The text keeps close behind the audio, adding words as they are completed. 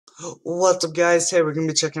What's up, guys? Today we're going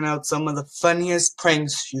to be checking out some of the funniest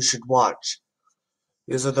pranks you should watch.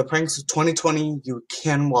 These are the pranks of 2020 you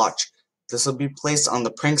can watch. This will be placed on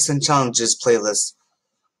the Pranks and Challenges playlist,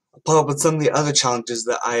 along with some of the other challenges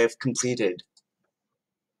that I have completed.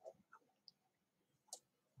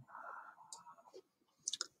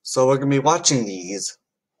 So we're going to be watching these.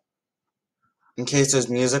 In case there's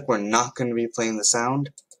music, we're not going to be playing the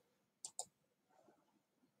sound.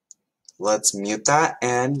 Let's mute that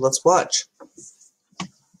and let's watch.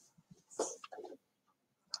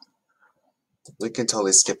 We can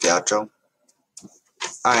totally skip the outro.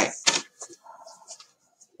 Alright.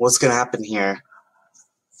 What's going to happen here?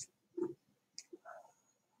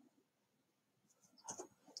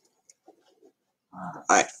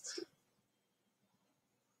 Alright.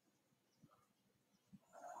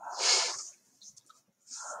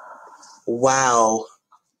 Wow.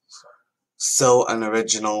 So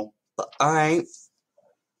unoriginal. But alright.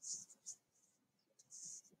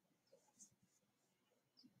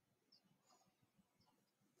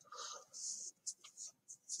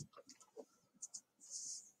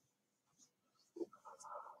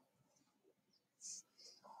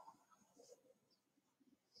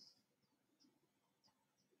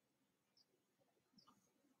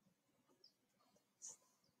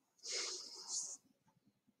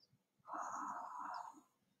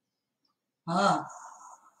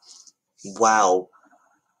 Wow.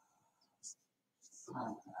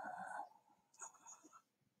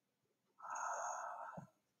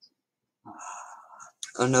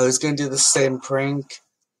 Oh no, he's gonna do the same prank.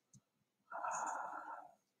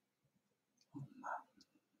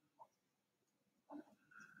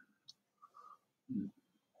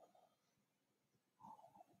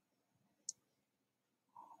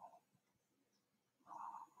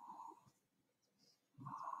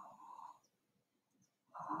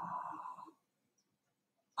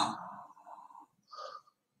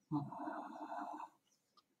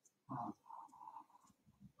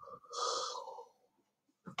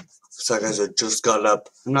 Sorry guys, I just got up.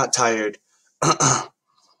 I'm not tired.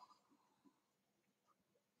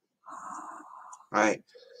 Right.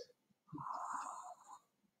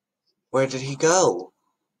 Where did he go?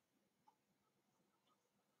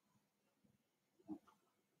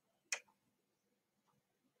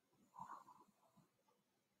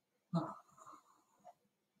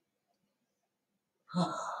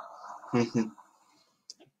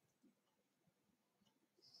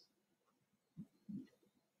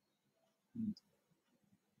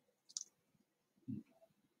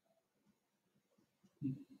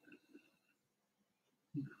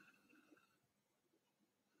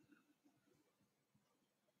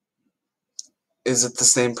 Is it the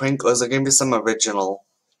same prank or is it gonna be some original?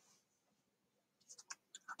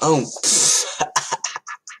 Oh,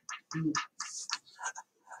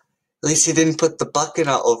 at least he didn't put the bucket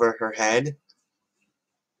out over her head.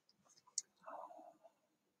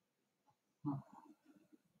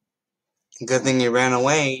 Good thing he ran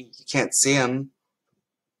away. You can't see him.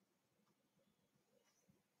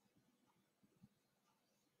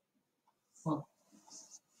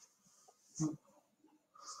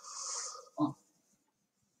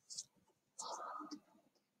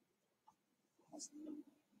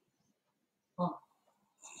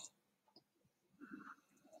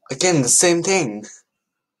 Again, the same thing.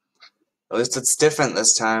 At least it's different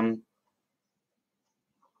this time.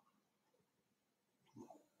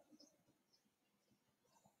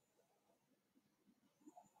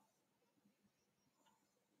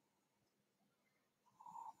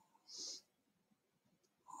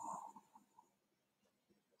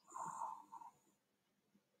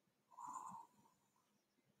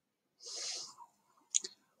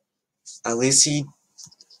 At least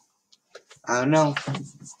I don't know.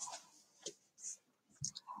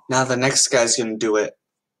 Now the next guy's gonna do it.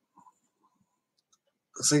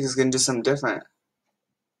 Looks like he's gonna do something different.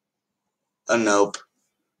 Oh, nope.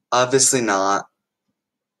 Obviously not.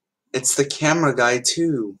 It's the camera guy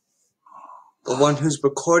too. The one who's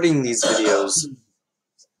recording these videos.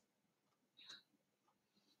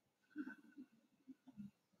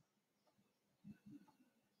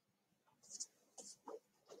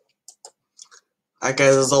 Alright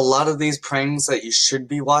guys, there's a lot of these pranks that you should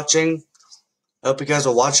be watching. I hope you guys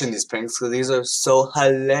are watching these pranks because these are so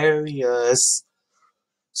hilarious.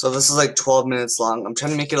 So this is like 12 minutes long. I'm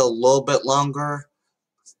trying to make it a little bit longer.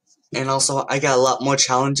 And also, I got a lot more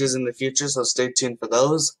challenges in the future, so stay tuned for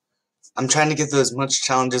those. I'm trying to get through as much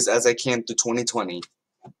challenges as I can through 2020.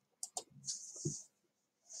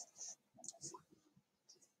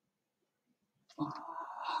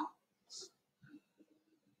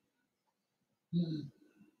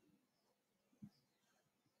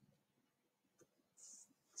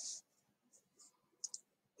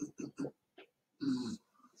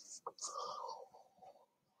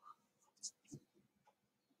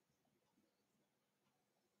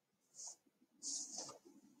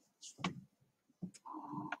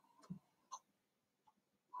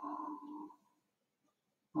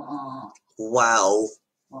 Wow.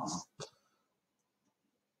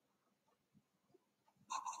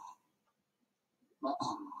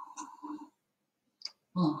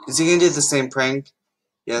 Is he gonna do the same prank?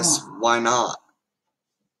 Yes, why not?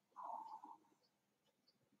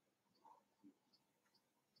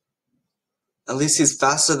 At least he's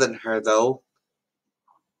faster than her, though.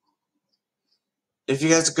 If you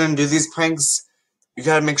guys are gonna do these pranks, you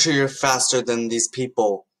gotta make sure you're faster than these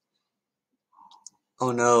people.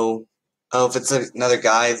 Oh no. Oh, if it's another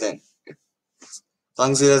guy, then as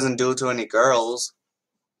long as he doesn't do it to any girls.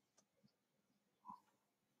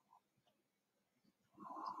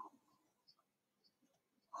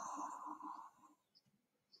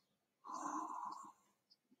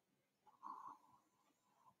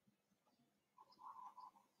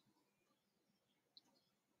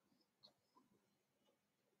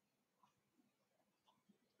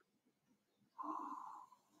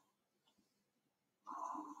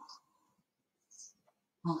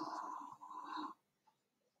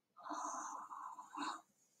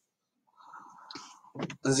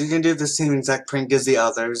 Is he gonna do the same exact prank as the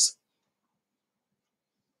others?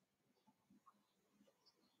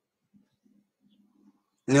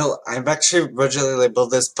 You know, I've actually originally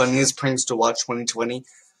labeled this Funniest Pranks to Watch 2020,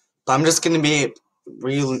 but I'm just gonna be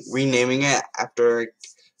renaming it after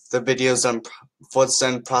the video's done, before it's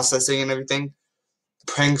done processing and everything.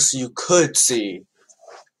 Pranks you could see,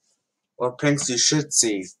 or pranks you should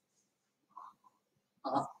see.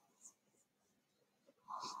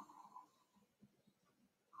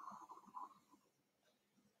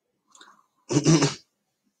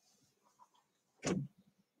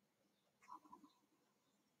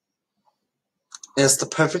 It's the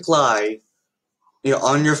perfect lie. You're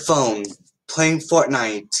on your phone, playing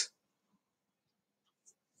Fortnite.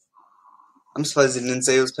 I'm surprised he didn't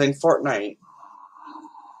say he was playing Fortnite.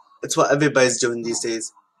 It's what everybody's doing these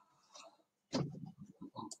days.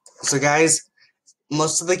 So guys,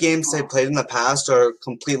 most of the games I played in the past are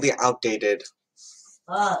completely outdated.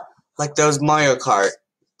 Like there was Mario Kart,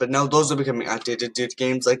 but now those are becoming outdated due to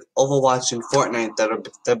games like Overwatch and Fortnite that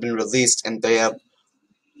have been released, and they have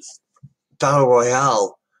Battle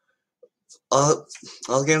Royale.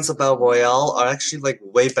 All games of Battle Royale are actually like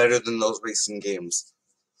way better than those recent games.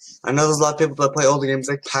 I know there's a lot of people that play older games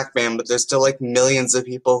like Pac-Man, but there's still like millions of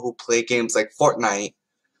people who play games like Fortnite.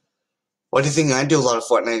 Why do you think I do a lot of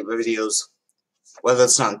Fortnite videos? Whether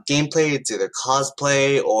it's not gameplay, it's either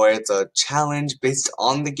cosplay or it's a challenge based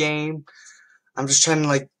on the game. I'm just trying to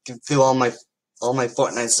like get through all my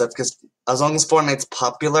Fortnite stuff, because as long as Fortnite's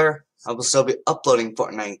popular, I will still be uploading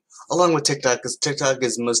Fortnite along with TikTok, because TikTok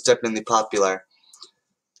is most definitely popular.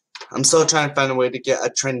 I'm still trying to find a way to get a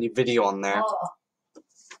trendy video on there.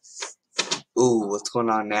 Ooh, what's going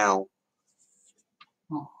on now?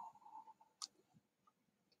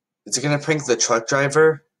 Is he gonna prank the truck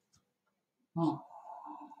driver? Oh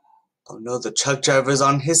no, the truck driver's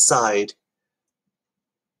on his side.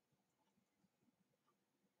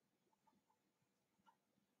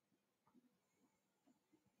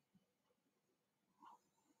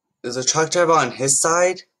 Is the truck driver on his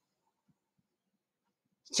side?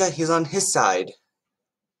 Yeah, he's on his side.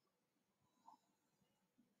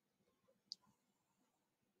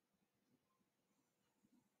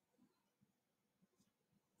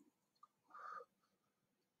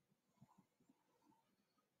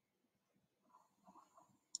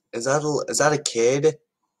 Is that a kid?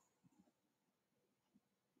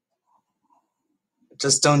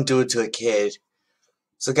 Just don't do it to a kid.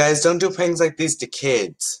 So guys, don't do pranks like these to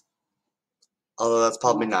kids. Although that's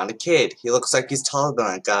probably not a kid. He looks like he's taller than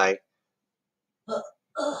that guy.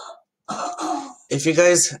 If you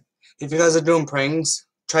guys are doing pranks,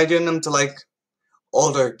 try doing them to like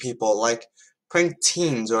older people, like prank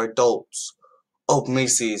teens or adults. Oh,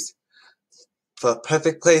 Macy's, for a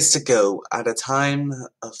perfect place to go at a time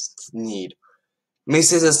of need.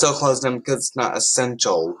 Macy's is still closed down because it's not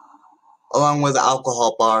essential, along with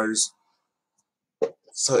alcohol bars.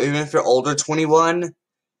 So even if you're older 21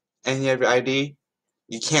 and you have your ID,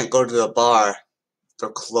 you can't go to the bar. They're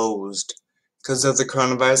closed. Because of the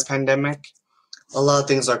coronavirus pandemic, a lot of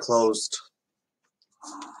things are closed.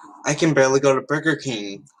 I can barely go to Burger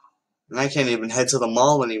King, and I can't even head to the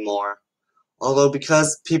mall anymore. Although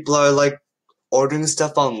because people are like ordering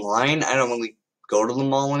stuff online, I don't really go to the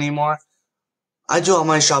mall anymore. I do all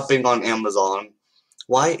my shopping on Amazon.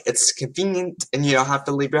 Why? It's convenient and you don't have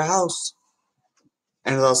to leave your house.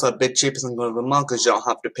 And it's also a bit cheaper than going to the mall because you don't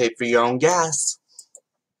have to pay for your own gas.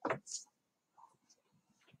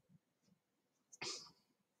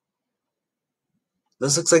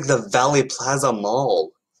 This looks like the Valley Plaza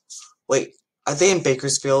Mall. Wait, are they in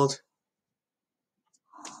Bakersfield?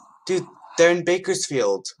 Dude, They're in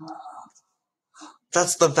Bakersfield.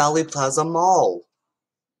 That's the Valley Plaza Mall.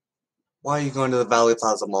 Why are you going to the Valley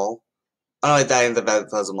Plaza Mall? Oh, no, that ain't the Valley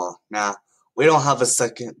Plaza Mall. Nah, we don't have a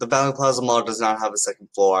second. The Valley Plaza Mall does not have a second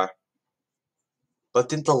floor. But I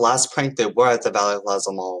think the last prank they were at the Valley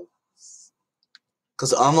Plaza Mall.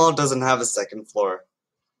 Because our mall doesn't have a second floor.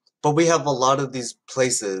 But we have a lot of these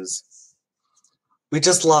places. We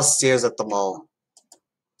just lost Sears at the mall.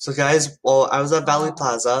 So guys, while I was at Valley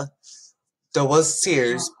Plaza, there was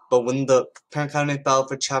Sears, but when the parent company filed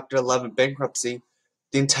for Chapter 11 bankruptcy,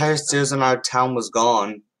 the entire Sears in our town was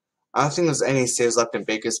gone. I don't think there's any Sears left in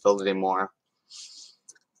Bakersfield anymore.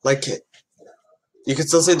 Like, you can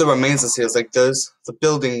still see the remains of Sears, like there's the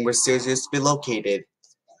building where Sears used to be located.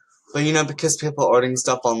 But you know, because people are ordering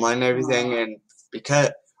stuff online and everything, and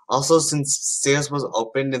because also since Sears was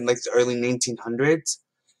opened in like the early 1900s,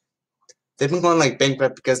 they've been going like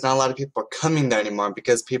bankrupt because not a lot of people are coming there anymore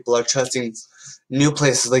because people are trusting new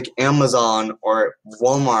places like Amazon or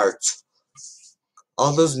Walmart.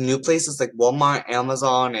 All those new places like Walmart,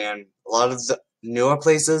 Amazon, and a lot of the newer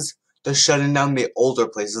places, they're shutting down the older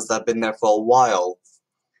places that have been there for a while.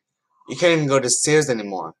 You can't even go to Sears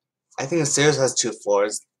anymore. I think the Sears has 2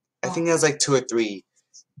 floors. I think it has like 2 or 3.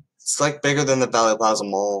 It's like bigger than the Valley Plaza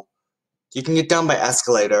Mall. You can get down by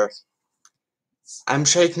escalator. I'm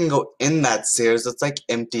sure you can go in that Sears. It's like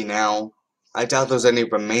empty now. I doubt there's any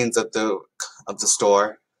remains of the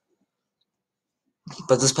store.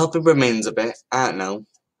 But there's probably remains of it. I don't know.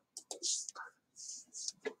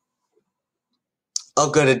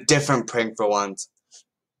 Oh good, a different prank for once.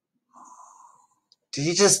 Did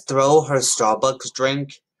he just throw her Starbucks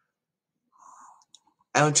drink?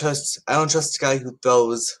 I don't trust the guy who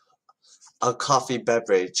throws a coffee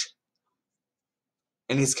beverage.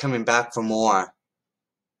 And he's coming back for more.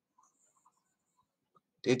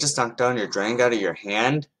 Did you just knock down your drink out of your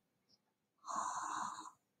hand?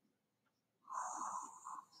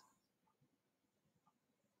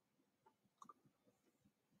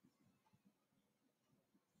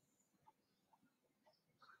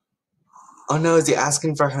 Oh no, is he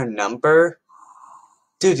asking for her number?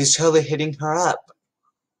 Dude, he's totally hitting her up.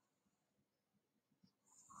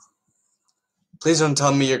 Please don't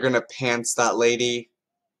tell me you're gonna pants that lady.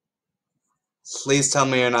 Please tell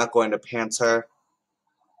me you're not going to pants her.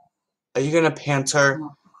 Are you gonna pants her?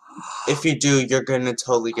 If you do, you're gonna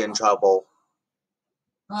totally get in trouble.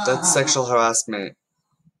 That's sexual harassment.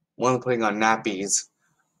 One putting on nappies.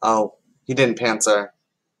 Oh, he didn't pants her.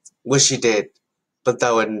 Wish he did, but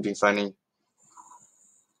that wouldn't be funny.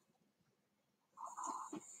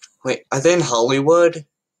 Wait, are they in Hollywood?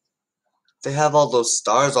 They have all those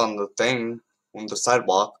stars on the thing, on the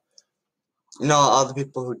sidewalk. You know, all the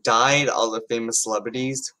people who died, all the famous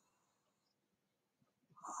celebrities.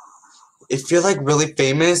 If you're like really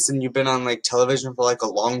famous and you've been on like television for like a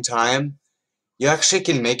long time, you actually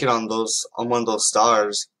can make it on one of those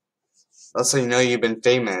stars. That's how you know you've been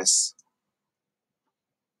famous.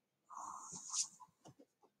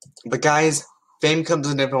 But guys, fame comes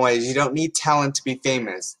in different ways. You don't need talent to be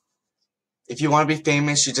famous. If you want to be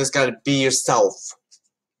famous, you just gotta be yourself.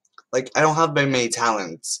 Like, I don't have very many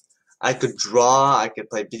talents. I could draw, I could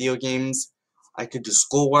play video games, I could do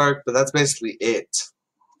schoolwork, but that's basically it.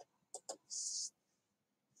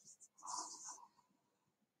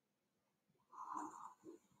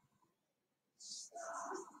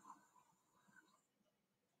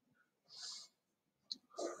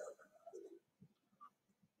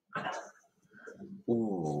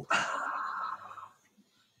 Ooh.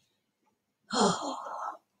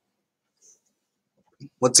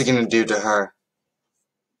 What's he gonna do to her?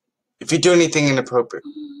 If you do anything inappropriate.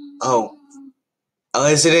 Oh.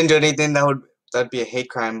 Unless you didn't do anything that'd be a hate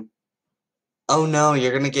crime. Oh no,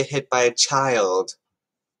 you're gonna get hit by a child.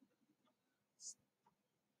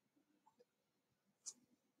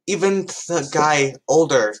 Even the guy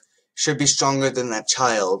older should be stronger than that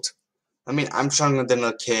child. I mean, I'm stronger than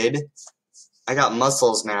a kid. I got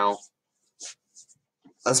muscles now.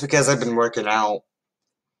 That's because I've been working out.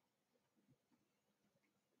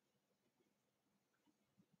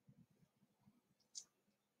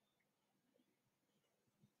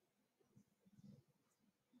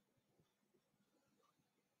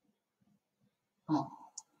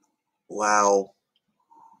 Wow.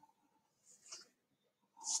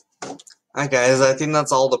 Alright guys, I think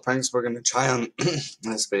that's all the pranks we're gonna try on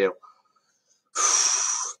this video.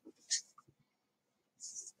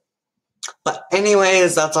 But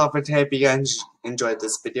anyways, that's all for today. If you guys enjoyed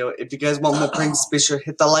this video, if you guys want more pranks, be sure to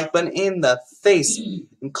hit the like button in the face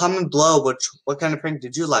and comment below what kind of prank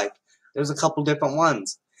did you like. There's a couple different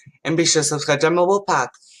ones. And be sure to subscribe to my mobile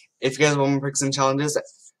pack. If you guys want more pranks and challenges,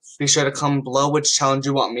 Be sure to comment below which challenge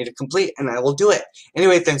you want me to complete, and I will do it.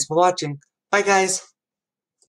 Anyway, thanks for watching. Bye, guys.